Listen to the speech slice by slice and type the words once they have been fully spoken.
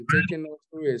taking us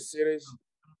through a series,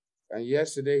 and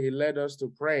yesterday he led us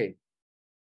to pray.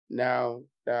 Now,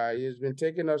 he's been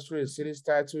taking us through a series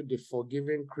titled The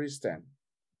Forgiving Christian.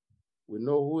 We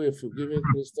know who a forgiving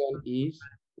Christian is,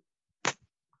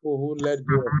 who let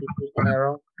go of people's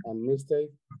error and mistake.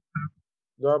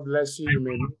 God bless you. You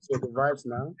may mute your device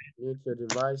now. Mute your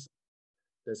device.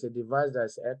 There's a device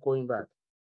that's echoing back.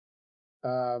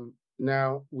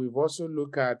 Now, we've also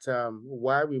looked at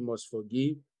why we must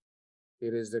forgive.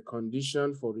 It is the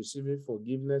condition for receiving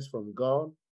forgiveness from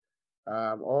God.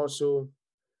 Also,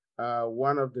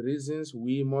 one of the reasons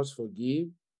we must forgive,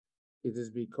 it is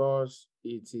because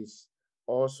it is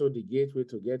also the gateway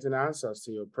to getting answers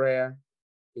to your prayer,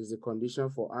 is the condition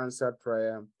for answered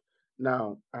prayer.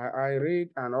 Now, I read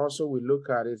and also we look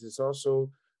at it, it's also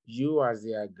you as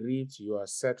the aggrieved, you are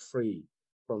set free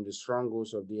from the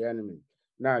strongholds of the enemy.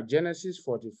 Now, Genesis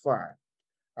 45.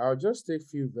 I'll just take a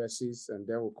few verses and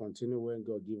then we'll continue when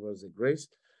God gives us the grace.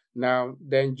 Now,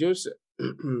 then Joseph,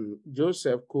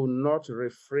 Joseph could not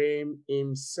refrain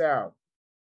himself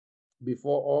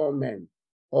before all men,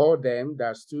 all them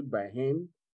that stood by him,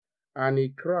 and he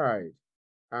cried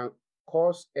and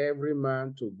caused every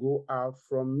man to go out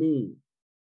from me.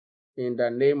 In the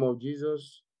name of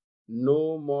Jesus,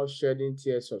 no more shedding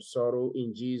tears of sorrow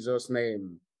in Jesus'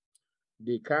 name.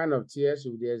 The kind of tears,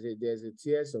 there's a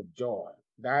tears of joy.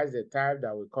 That's the type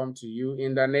that will come to you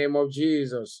in the name of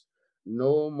Jesus.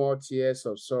 No more tears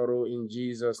of sorrow in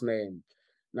Jesus' name.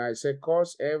 Now it said,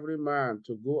 cause every man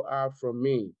to go out from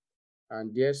me,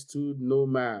 and there stood no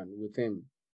man with him.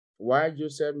 While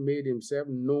Joseph made himself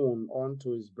known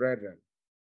unto his brethren,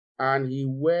 and he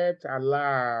wept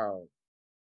aloud,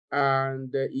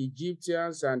 and the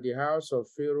Egyptians and the house of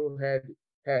Pharaoh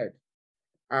heard.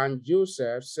 And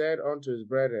Joseph said unto his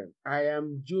brethren, I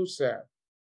am Joseph.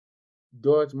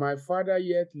 Doth my father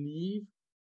yet live?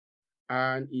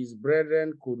 And his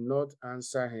brethren could not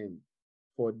answer him,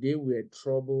 for they were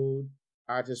troubled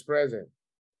at his presence.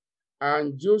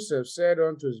 And Joseph said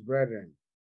unto his brethren,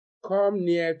 come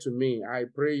near to me, I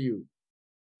pray you.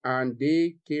 And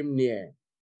they came near.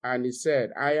 And he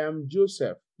said, I am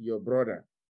Joseph, your brother,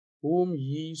 whom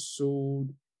ye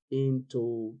sold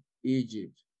into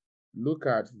Egypt. Look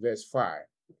at verse 5.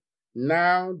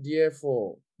 Now,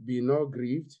 therefore, be not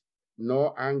grieved,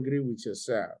 nor angry with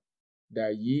yourself,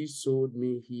 that ye sold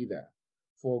me hither.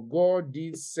 For God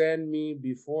did send me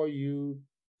before you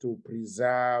to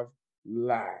preserve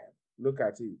life. Look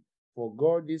at it. For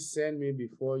God did send me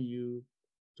before you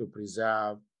to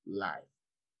preserve life.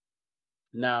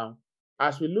 Now,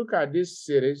 as we look at this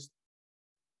series,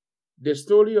 the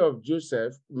story of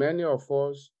Joseph, many of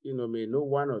us, may know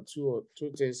one or two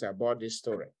things about this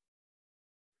story.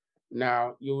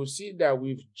 Now, you will see that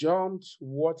we've jumped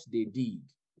what they did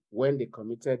when they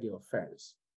committed the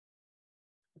offense.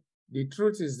 The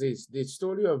truth is this, the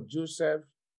story of Joseph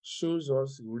shows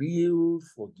us real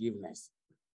forgiveness.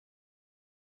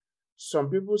 Some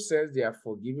people say they are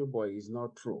forgiving, but it's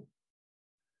not true.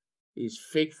 It's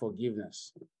fake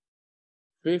forgiveness.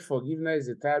 Fake forgiveness is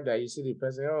the type that you see the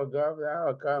person, oh God,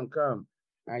 oh, come.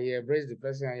 And you embrace the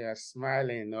person and you're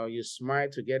smiling, or you smile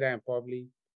together in public,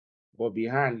 but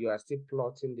behind you are still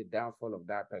plotting the downfall of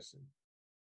that person.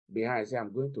 Behind, say,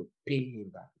 I'm going to pay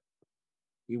him back.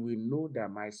 He will know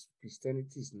that my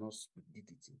Christianity is not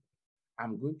stupidity.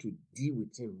 I'm going to deal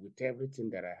with him with everything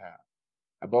that I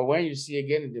have. But when you see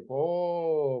again in the,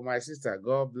 oh, my sister,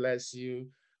 God bless you.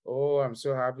 Oh, I'm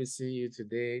so happy seeing you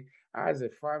today. How's the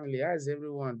family? How's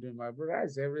everyone doing? My brother,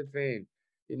 how's everything?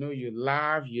 You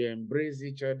laugh, you embrace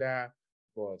each other.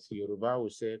 But Yoruba will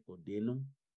say, Kodeno.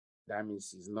 That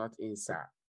means it's not inside.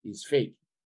 It's fake.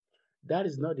 That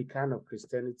is not the kind of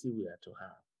Christianity we are to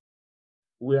have.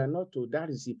 We are not to, that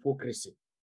is hypocrisy.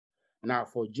 Now,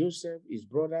 for Joseph, his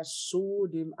brothers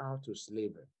sold him out to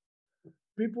slavery.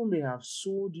 People may have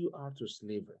sold you out to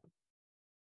slavery.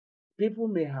 People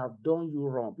may have done you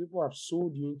wrong. People have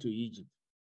sold you into Egypt.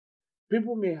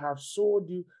 People may have sold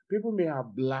you. People may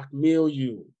have blackmailed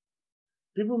you.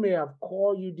 People may have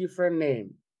called you different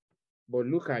names. But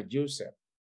look at Joseph.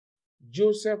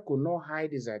 Joseph could not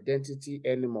hide his identity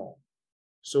anymore.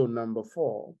 So number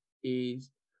 4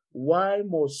 is, why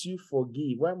must you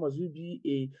forgive? Why must you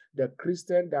be the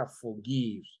Christian that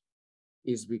forgives?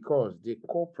 Is because the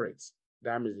culprits,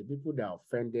 that means the people that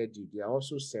offended you, they are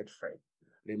also set free.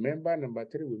 Remember, number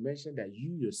 3, we mentioned that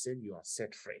you yourself, you are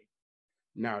set free.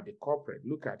 Now the culprit,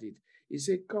 look at it. He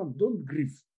said, come, don't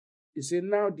grieve. He said,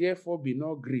 now therefore be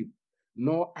not grieved,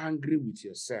 nor angry with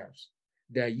yourselves,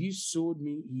 that you sold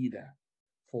me either.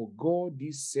 For God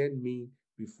did send me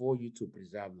before you to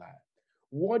preserve life.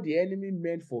 What the enemy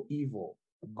meant for evil,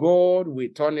 God will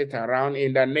turn it around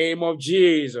in the name of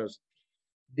Jesus.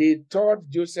 They thought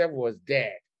Joseph was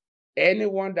dead.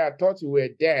 Anyone that thought he were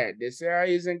dead, they say,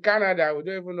 he's in Canada. We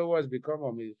don't even know what's become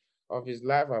of his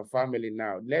life and family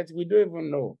now. We don't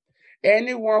even know.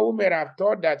 Anyone who may have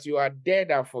thought that you are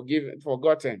dead and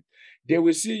forgotten, they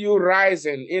will see you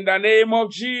rising in the name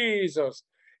of Jesus.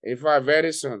 In fact,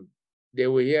 very soon, they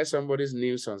will hear somebody's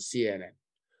news on CNN.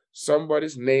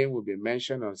 Somebody's name will be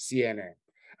mentioned on CNN.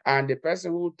 And the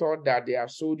person who thought that they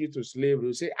have sold you to slavery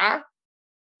will say,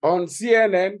 on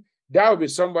CNN, that will be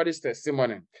somebody's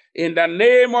testimony. In the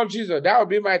name of Jesus, that will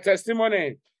be my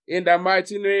testimony. In the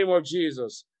mighty name of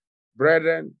Jesus.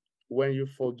 Brethren, when you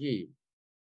forgive,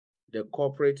 the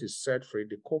corporate is set free.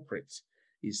 The corporate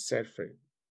is set free.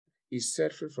 Is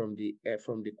set free from the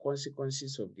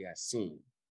consequences of their sin.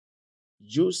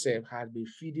 Joseph had been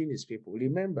feeding his people.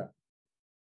 Remember,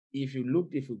 if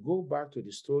you go back to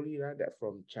the story rather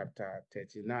from chapter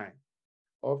 39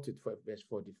 up to verse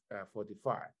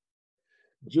 45,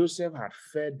 Joseph had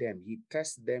fed them. He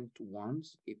tested them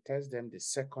once. He tested them the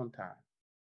second time.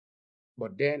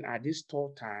 But then at this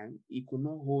third time, he could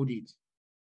not hold it.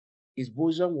 His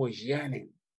bosom was yearning.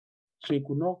 So he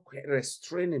could not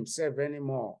restrain himself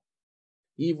anymore.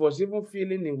 He was even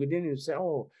feeling within himself,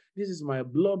 oh, this is my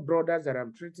blood brothers that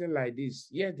I'm treating like this.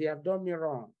 Yes, they have done me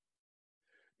wrong.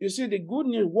 You see, the good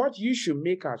news, what you should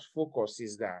make as focus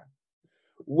is that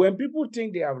when people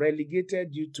think they have relegated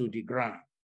you to the ground,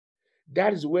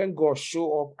 that is when God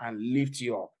show up and lift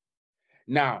you up.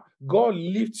 Now, God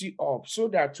lifts you up so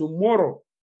that tomorrow,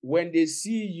 when they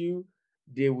see you,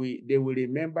 they will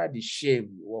remember the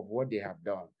shame of what they have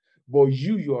done. But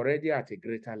you're already at a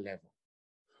greater level.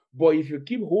 But if you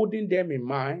keep holding them in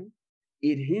mind,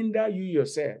 it hinders you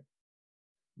yourself.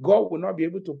 God will not be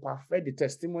able to perfect the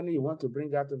testimony you want to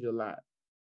bring out of your life.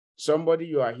 Somebody,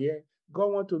 you are here, God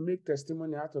wants to make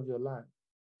testimony out of your life,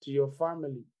 to your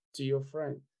family, to your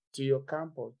friend, to your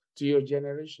campus, to your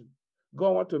generation.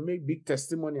 God wants to make big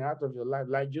testimony out of your life,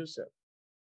 like Joseph.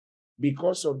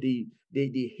 Because of the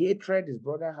hatred his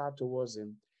brother had towards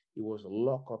him, he was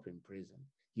locked up in prison.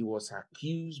 He was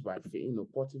accused by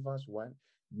Potiphar's wife,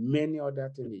 many other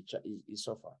things he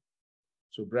suffered.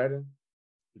 So, brethren,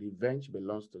 revenge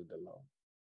belongs to the Lord.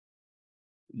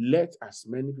 Let as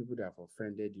many people that have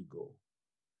offended you go,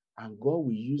 and God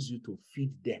will use you to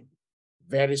feed them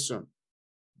very soon.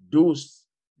 Those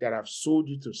that have sold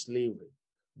you to slavery,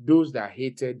 those that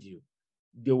hated you,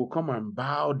 they will come and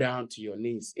bow down to your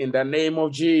knees in the name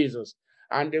of Jesus.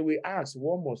 And they will ask,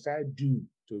 what must I do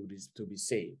to be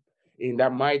saved? In the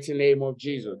mighty name of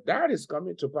Jesus. That is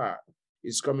coming to pass.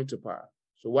 It's coming to pass.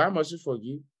 So why must you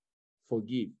forgive?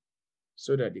 Forgive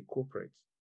so that the culprit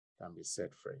can be set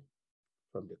free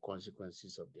from the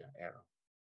consequences of their error.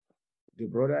 The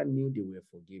brother knew they were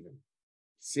forgiven.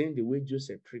 Seeing the way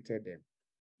Joseph treated them,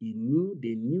 they knew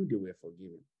they were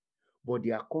forgiven. But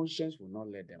their conscience will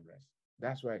not let them rest.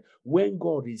 That's why when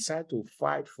God decides to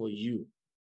fight for you,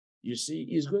 you see,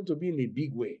 it's going to be in a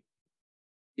big way.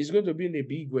 It's going to be in a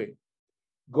big way.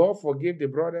 God forgave the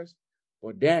brothers,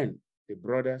 but then the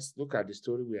brothers, look at the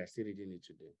story we are still reading it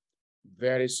today.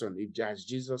 Very soon, if as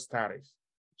Jesus tarries,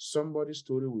 somebody's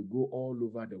story will go all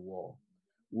over the world.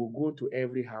 Will go to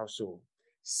every household.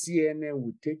 CNN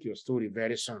will take your story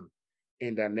very soon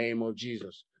in the name of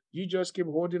Jesus. You just keep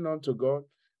holding on to God.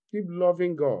 Keep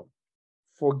loving God.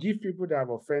 Forgive people that have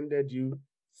offended you.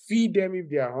 Feed them if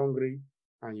they are hungry,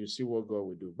 and you see what God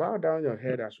will do. Bow down your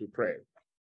head as we pray.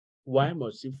 Why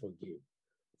must you forgive?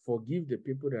 Forgive the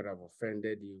people that have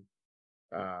offended you,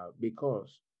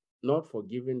 because not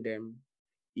forgiving them,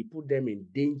 it put them in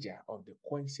danger of the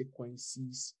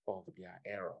consequences of their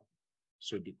error.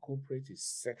 So the culprit is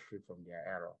set free from their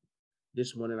error.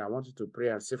 This morning, I want you to pray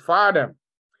and say, Father,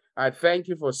 I thank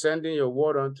you for sending your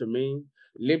word unto me.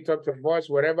 Lift up your voice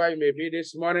wherever you may be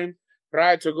this morning.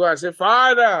 Try to go and say,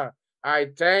 Father, I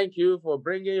thank you for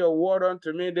bringing your word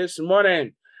unto me this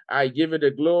morning. I give you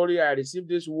the glory. I receive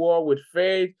this word with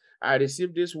faith. I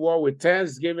receive this word with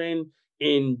thanksgiving.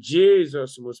 In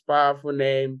Jesus' most powerful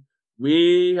name,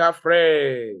 we have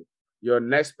prayed. Your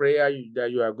next prayer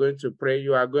that you are going to pray,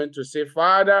 you are going to say,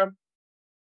 Father,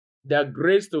 the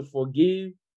grace to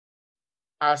forgive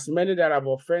as many that have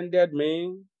offended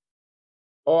me,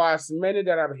 or as many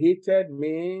that have hated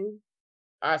me,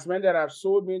 as many that have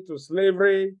sold me to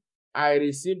slavery, I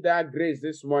receive that grace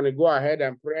this morning. Go ahead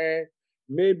and pray.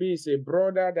 Maybe it's a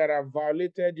brother that have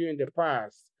violated you in the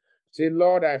past. Say,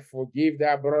 Lord, I forgive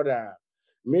that brother.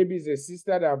 Maybe it's a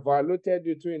sister that violated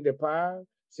you too in the past.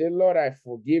 Say, Lord, I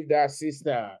forgive that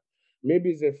sister. Maybe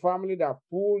it's a family that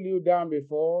pulled you down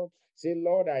before. Say,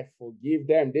 Lord, I forgive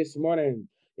them this morning.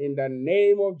 in the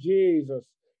name of Jesus.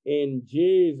 In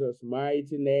Jesus'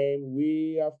 mighty name,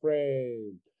 we are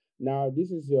praying. Now,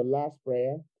 this is your last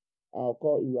prayer. I'll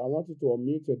call you. I want you to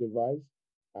unmute your device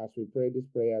as we pray this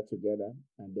prayer together,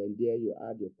 and then there you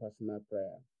add your personal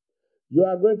prayer. You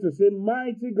are going to say,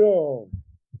 Mighty God,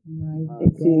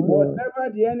 whatever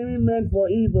the enemy meant for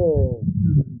evil,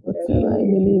 whatever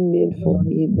enemy meant for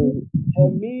evil,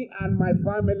 for me and my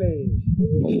family,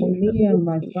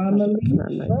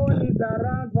 turn it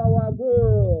around for our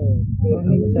good.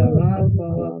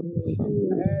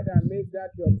 Ahead and make that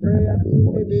your prayer.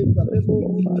 Maybe some people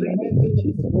who repent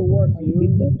towards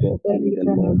you. That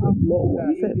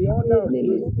in the order of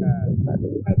business,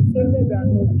 I pray that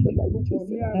for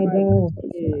me and my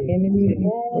family,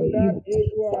 all that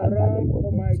evil around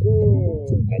for my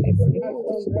good. As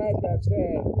songwriter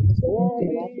said, for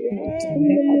the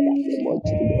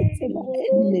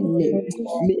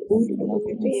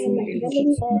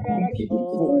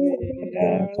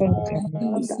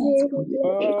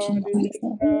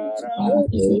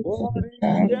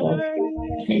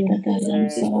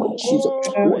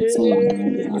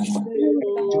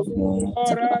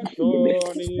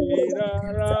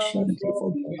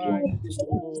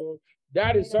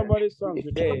that is somebody's song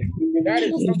today. That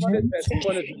is somebody's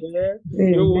testimony today.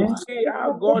 You will see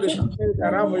how God is turning it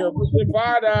around for your good.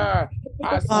 Father,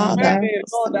 as many,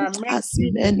 Lord, that meant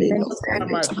evil for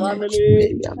my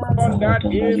family, turn that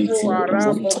evil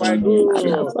around for my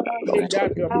good. Make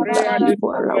that your prayer this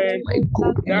morning.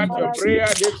 That your prayer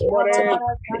this morning.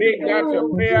 Make that your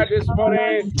prayer this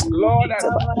morning. Lord, as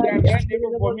they are meant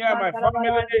evil for me and my family,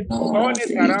 turn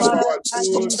it around for our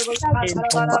good. In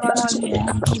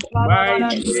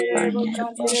mighty name,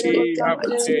 we have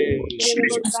prayed.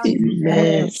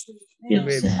 Amen. You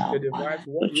may be the device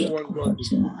what you want God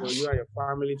to do for you and your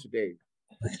family today.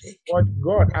 But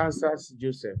God answers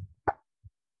Joseph.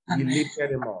 He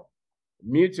lifted him up.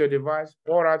 Mute your device,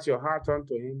 pour out your heart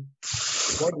unto him.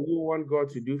 What do you want God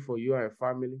to do for you and your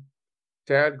family?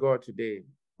 Tell God today.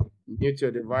 Mute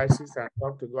your devices and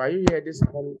talk to God. Are you here this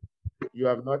morning? You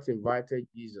have not invited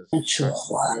Jesus as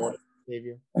Lord and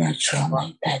Savior.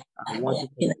 I want you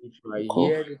to if you are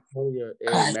here this morning,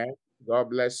 amen. God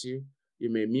bless you. You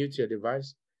may mute your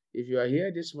device. If you are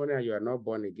here this morning and you are not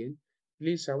born again,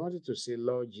 please, I want you to say,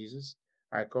 Lord Jesus,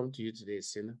 I come to you today,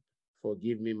 sinner.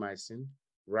 Forgive me my sin.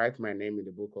 Write my name in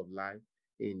the book of life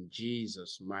in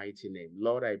Jesus' mighty name.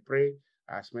 Lord, I pray,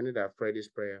 as many that have prayed this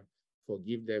prayer,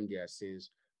 forgive them their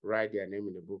sins. Write their name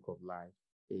in the book of life.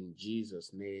 In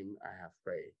Jesus' name I have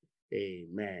prayed.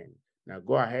 Amen. Now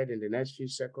go ahead in the next few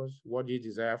seconds. What do you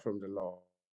desire from the Lord?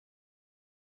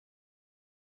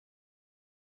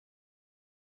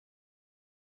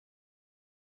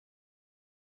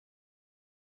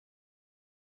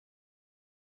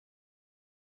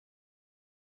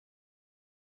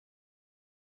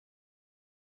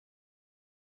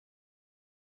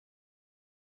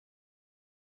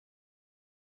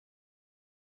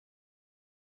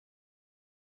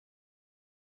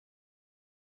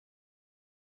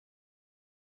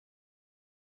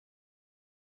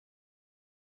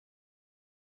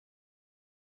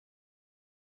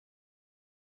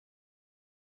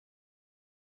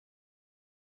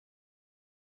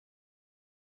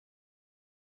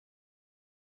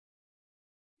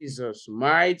 Jesus'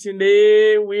 mighty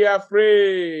name, we are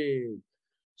free.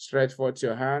 Stretch forth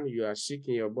your hand. You are sick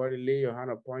in your body. Lay your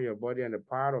hand upon your body, and the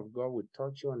power of God will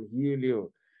touch you and heal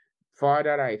you.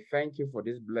 Father, I thank you for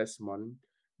this blessed morning.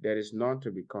 There is none to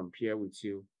be compared with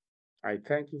you. I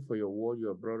thank you for your word you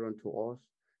have brought unto us,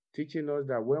 teaching us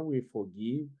that when we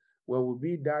forgive, when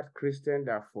we be that Christian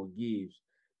that forgives,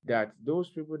 that those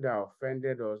people that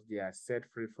offended us, they are set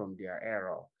free from their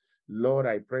error. Lord,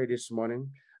 I pray this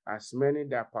morning, as many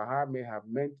that perhaps may have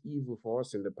meant evil for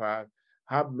us in the past,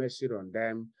 have mercy on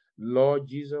them. Lord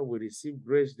Jesus, we receive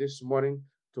grace this morning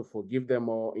to forgive them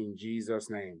all in Jesus'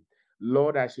 name.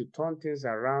 Lord, as you turn things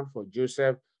around for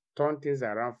Joseph, turn things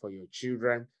around for your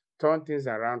children, turn things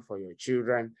around for your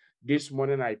children. This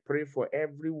morning, I pray for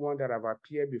everyone that have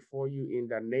appeared before you in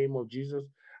the name of Jesus.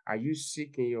 Are you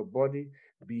sick in your body?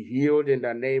 Be healed in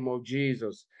the name of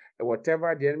Jesus. And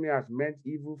whatever the enemy has meant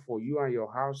evil for you and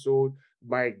your household,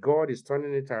 my God is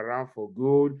turning it around for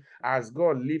good. As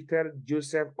God lifted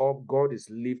Joseph up, God is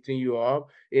lifting you up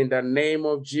in the name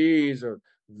of Jesus.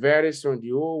 Very soon,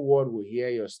 the whole world will hear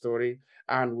your story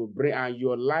and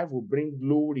your life will bring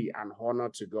glory and honor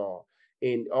to God.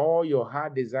 In all your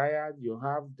heart desires, you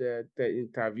have the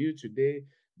interview today,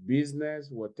 business,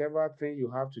 whatever thing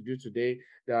you have to do today,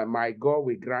 that my God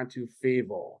will grant you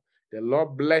favor. The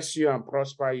Lord bless you and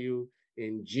prosper you.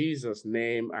 In Jesus'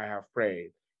 name I have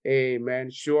prayed.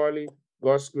 Amen. Surely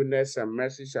God's goodness and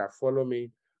mercy shall follow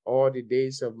me all the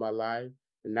days of my life,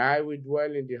 and I will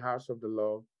dwell in the house of the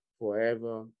Lord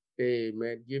forever.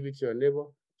 Amen. Give it to your neighbor.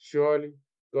 Surely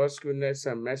God's goodness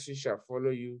and mercy shall follow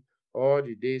you all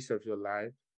the days of your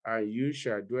life, and you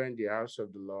shall dwell in the house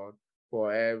of the Lord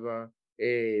forever.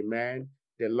 Amen.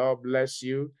 The Lord bless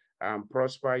you and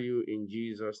prosper you in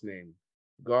Jesus' name.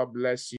 God bless you.